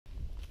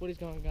What is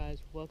going on, guys?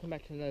 Welcome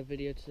back to another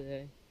video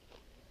today.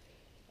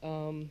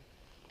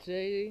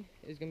 Today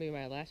is gonna be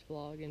my last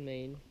vlog in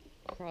Maine.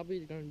 Probably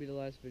gonna be the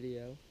last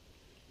video.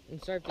 I'm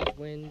sorry if there's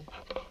wind.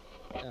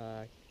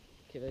 Can't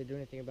really do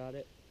anything about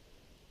it.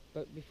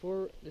 But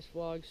before this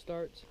vlog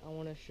starts, I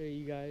want to show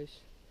you guys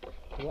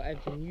what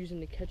I've been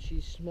using to catch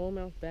these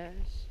smallmouth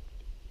bass.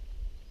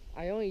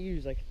 I only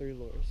use like 3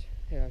 lures.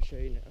 Here, I'll show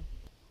you now.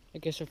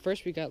 Okay, so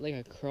first we got like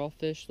a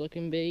crawfish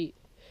looking bait.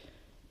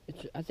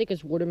 I think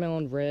it's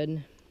watermelon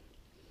red,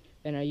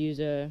 and I use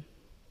a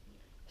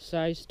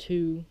size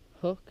 2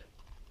 hook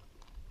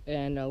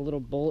and a little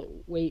bullet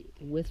weight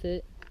with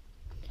it.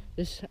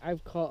 This,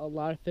 I've caught a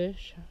lot of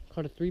fish.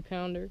 Caught a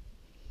 3-pounder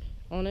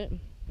on it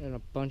and a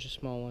bunch of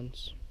small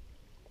ones.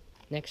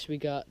 Next we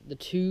got the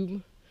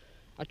tube.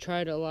 I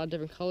tried a lot of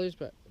different colors,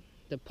 but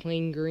the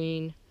plain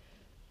green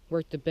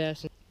worked the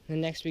best.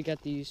 And next we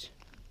got these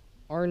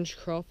orange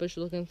crawfish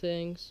looking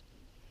things.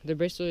 They're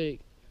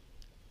basically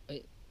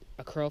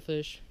a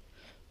crawfish,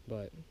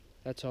 but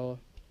that's all.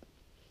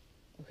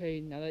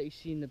 Okay, now that you've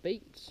seen the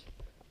baits,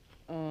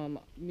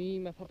 me,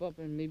 my pop-up,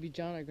 and maybe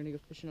John are gonna go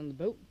fishing on the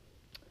boat.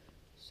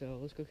 So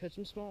let's go catch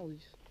some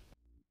smallies.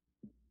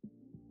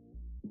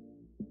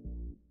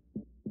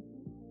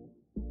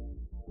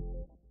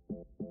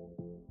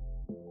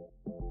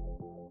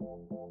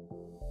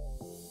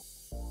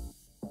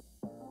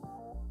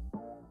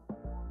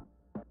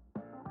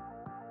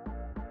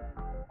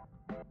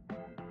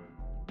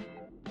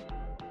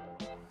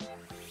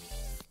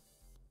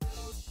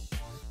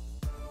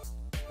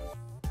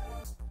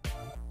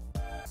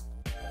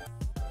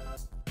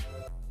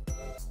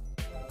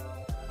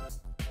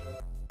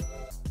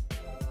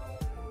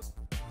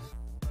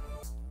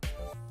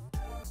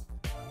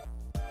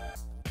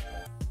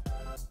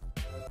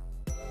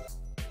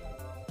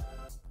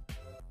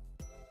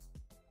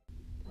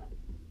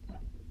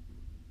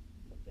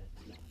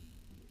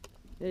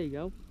 There you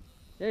go.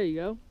 There you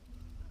go.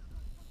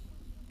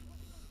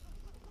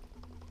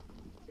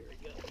 Here we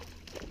go.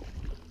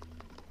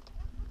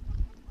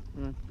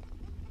 Come on.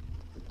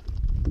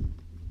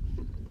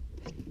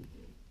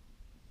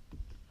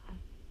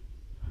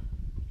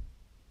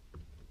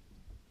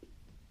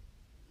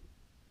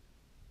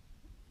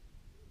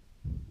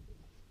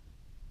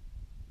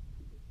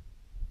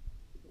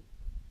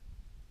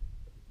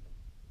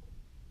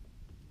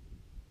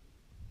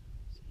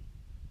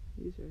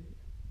 He's right here.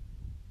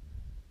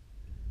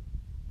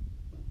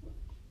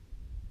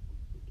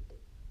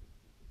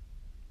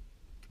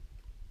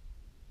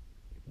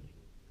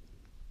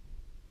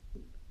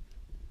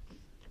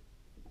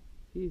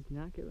 He's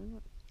not giving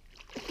up.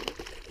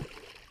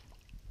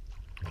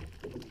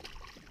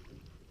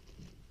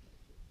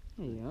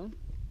 There you go.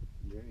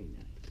 Very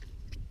nice.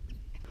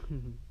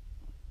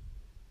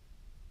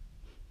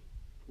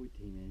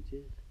 14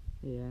 inches.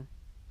 Yeah.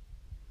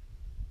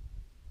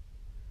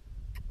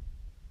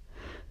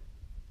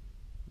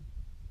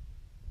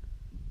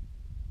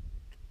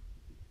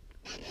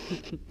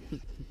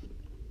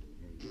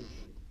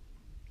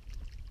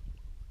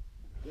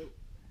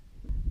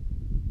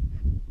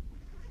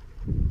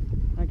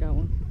 I got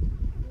one.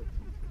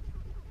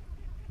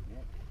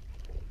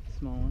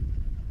 Small one.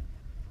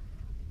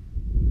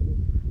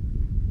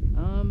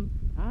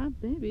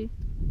 Maybe.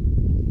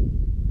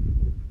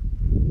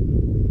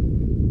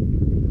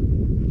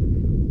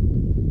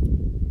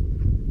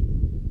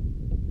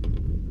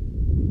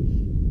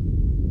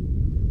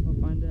 We'll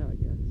find out, I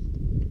guess.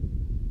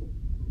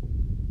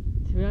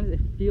 To be honest, it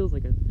feels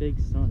like a big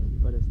sun,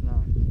 but it's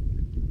not.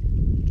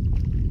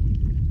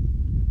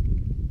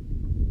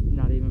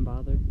 Not even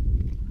bother.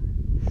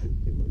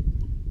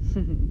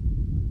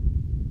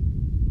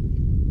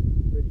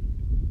 Pretty.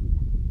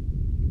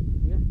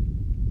 Yeah.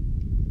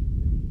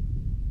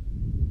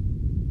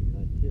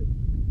 Cut 2.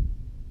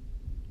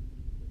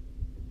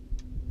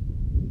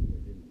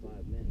 Within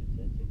 5 minutes,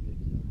 that's a good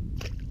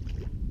sign.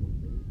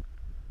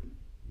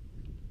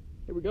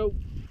 Here we go.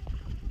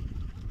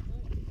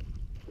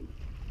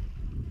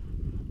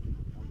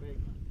 How big?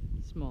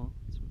 Small.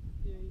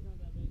 Yeah, he's not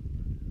that big.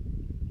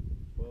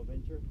 12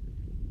 incher?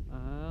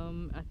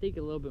 I think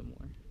a little bit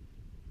more.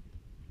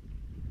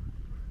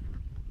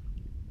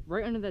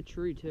 Right under that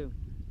tree too.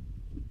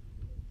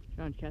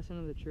 John, cast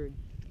under the tree.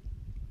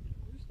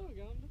 You still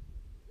got him?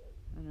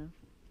 I know.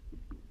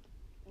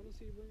 I want to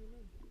see you bring him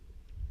in.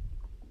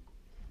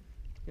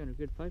 You're doing a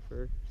good fight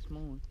for a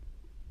small one.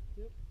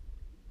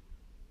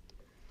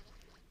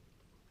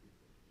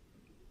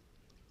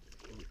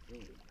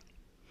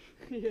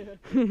 Yeah.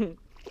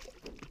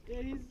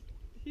 Yeah,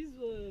 he's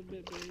a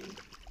bit big.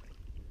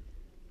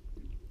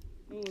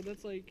 Oh,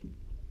 that's like,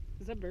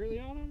 is that barely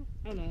on him?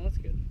 Oh no, that's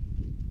good.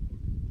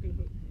 Good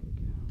hook. There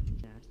we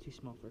go. Nah, it's too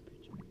small for a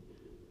picture.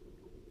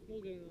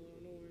 We'll get another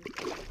one,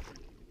 don't worry.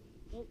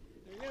 Oh,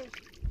 there he goes.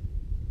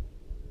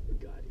 We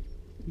got it.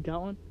 You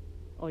got one?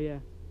 Oh yeah.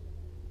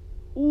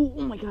 Ooh,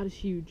 oh my god, it's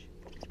huge.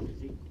 Is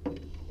he?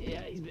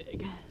 Yeah, he's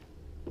big.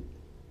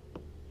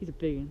 He's a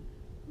big one.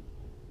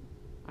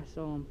 I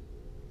saw him.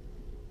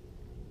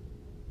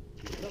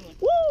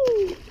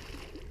 Woo!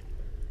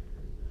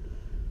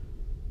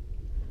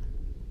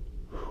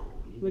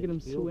 Look at him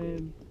didn't feel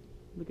swim.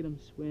 Look at him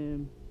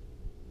swim.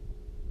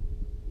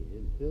 Big. He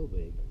didn't feel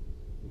big.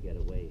 We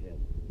gotta weigh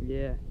him.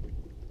 Yeah.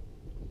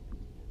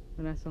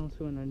 When I saw him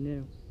swim, I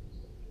knew.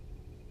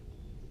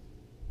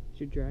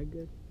 Is your drag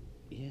good?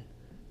 Yeah.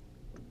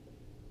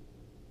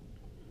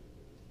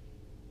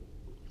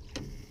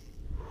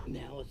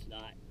 Now it's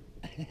not.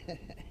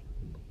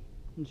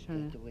 I'm just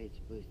trying That's to. the way it's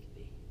supposed to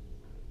be.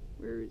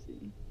 Where is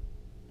he?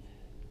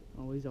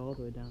 Oh, he's all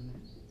the way down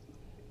there.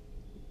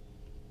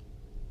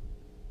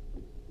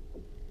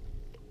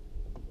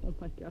 Oh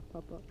my god,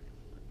 Papa.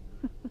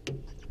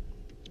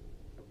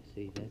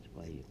 See, that's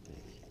why you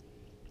fish.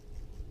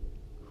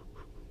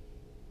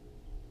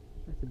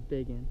 That's a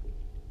big one.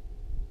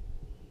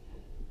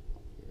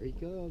 Here he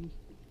comes.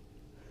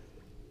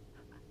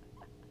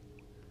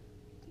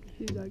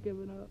 He's not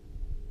giving up.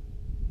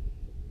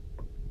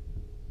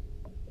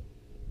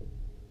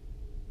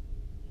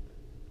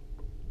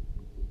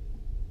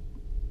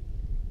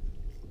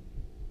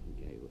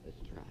 Okay, well,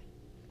 let's try.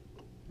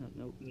 Oh,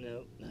 nope.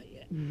 No, not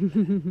yet.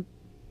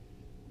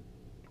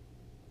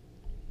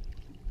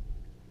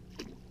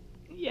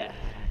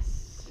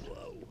 Yes!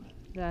 Whoa.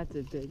 That's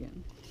a big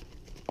one.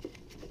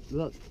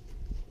 Look.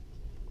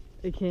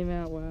 It came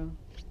out, wow.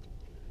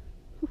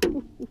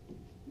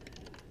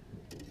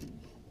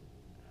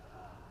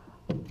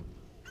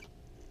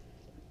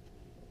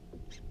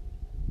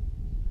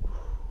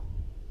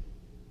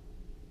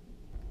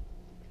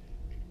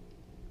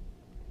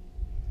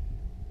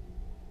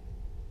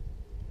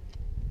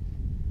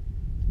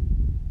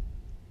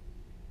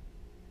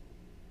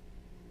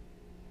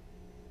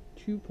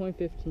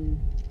 2.15.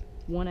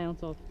 1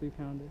 ounce off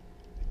 3-pounder.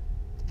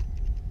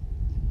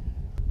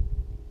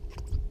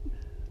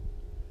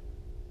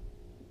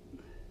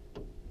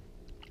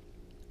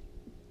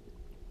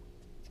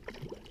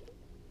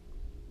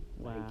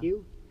 Wow. Thank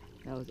you.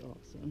 That was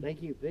awesome.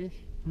 Thank you, fish.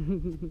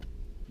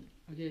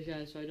 Okay,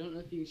 guys, so I don't know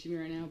if you can see me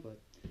right now,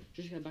 but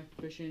just got back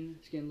from fishing.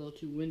 It's getting a little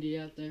too windy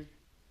out there.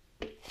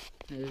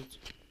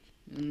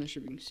 I'm not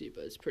sure if you can see,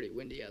 but it's pretty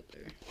windy out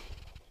there.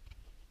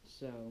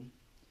 So,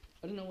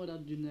 I don't know what I'll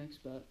do next,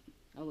 but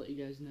I'll let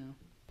you guys know.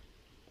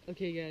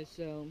 Okay, guys,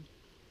 so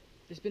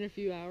it's been a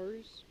few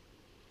hours.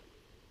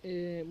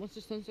 Once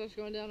the sun starts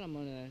going down, I'm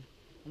gonna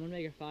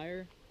make a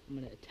fire. I'm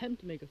gonna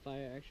attempt to make a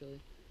fire,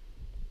 actually.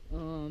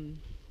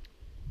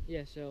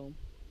 Yeah, so I'm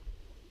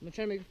gonna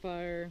try to make a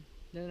fire.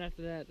 Then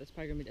after that, that's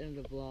probably gonna be the end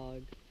of the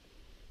vlog.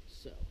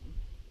 So,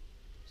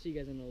 see you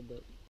guys in a little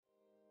bit.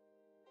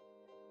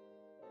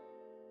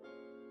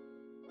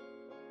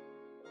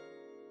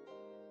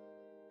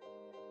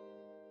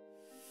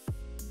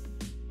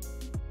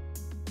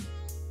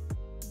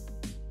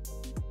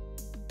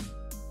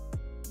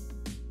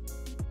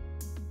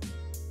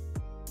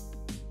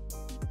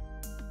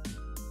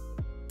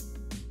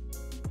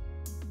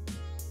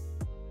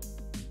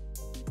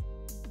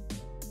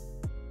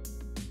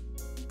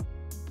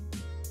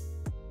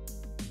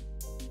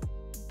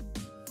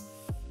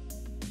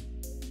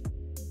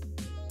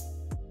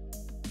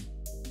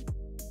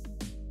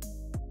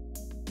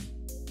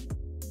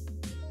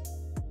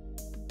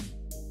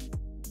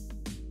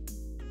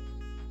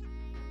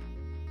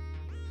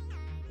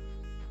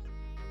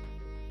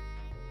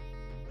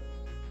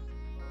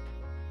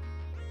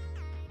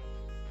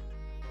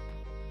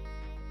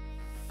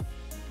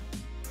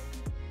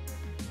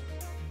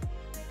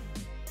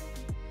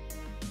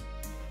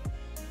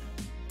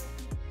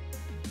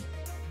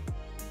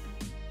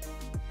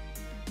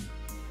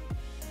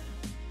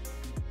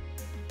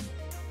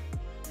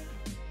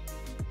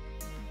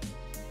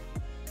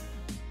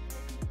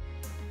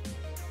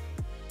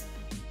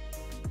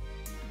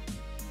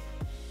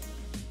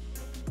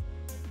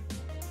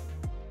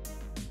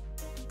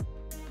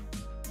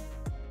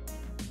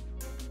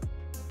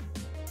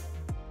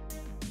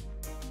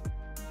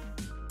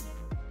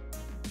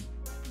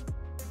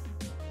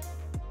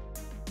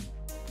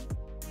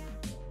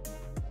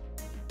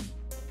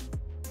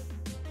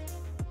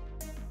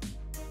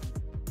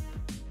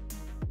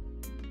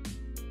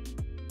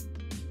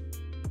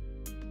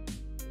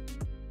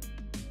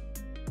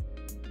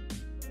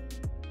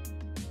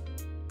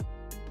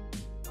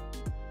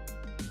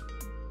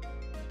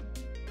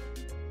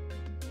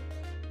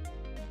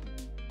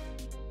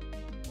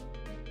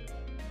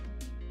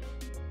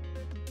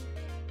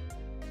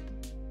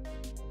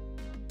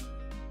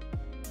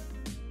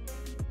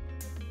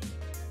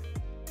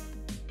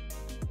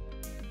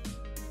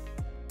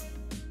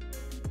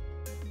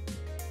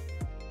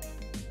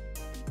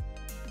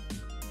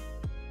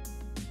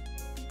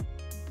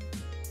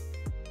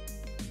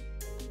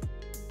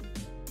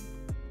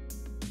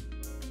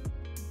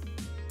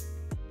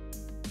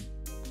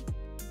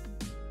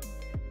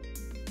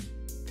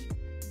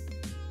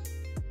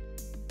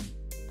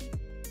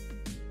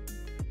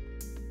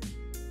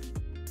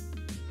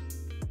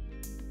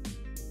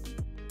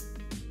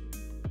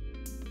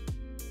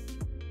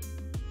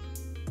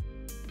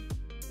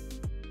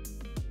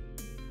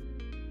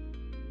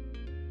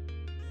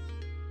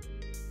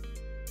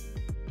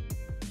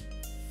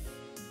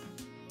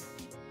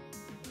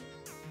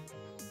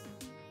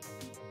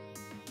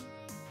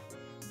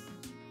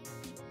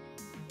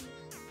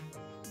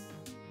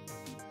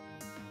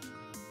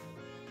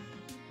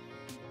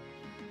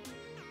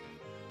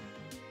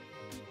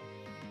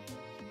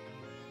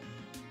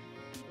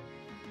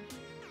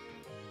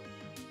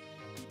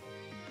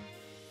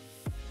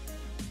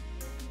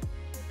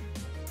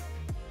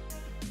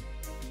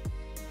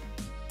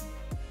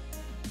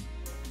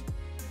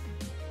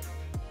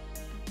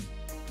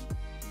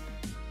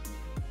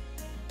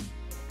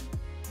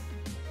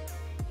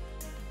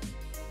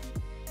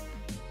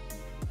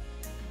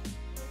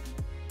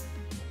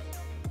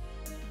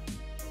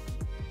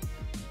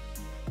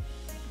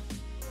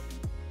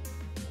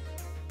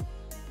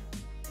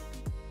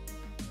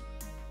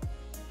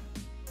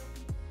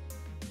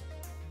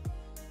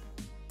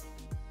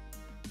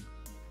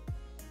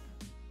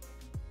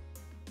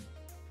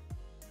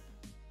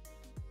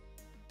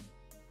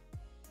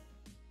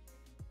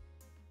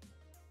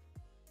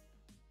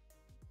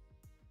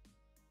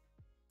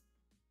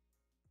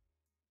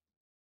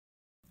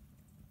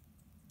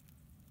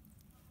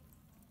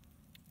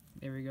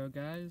 There we go,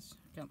 guys.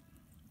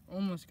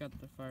 Almost got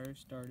the fire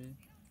started.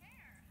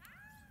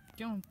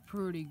 Going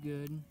pretty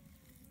good.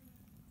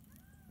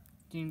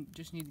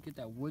 Just need to get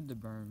that wood to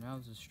burn. That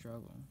was a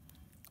struggle.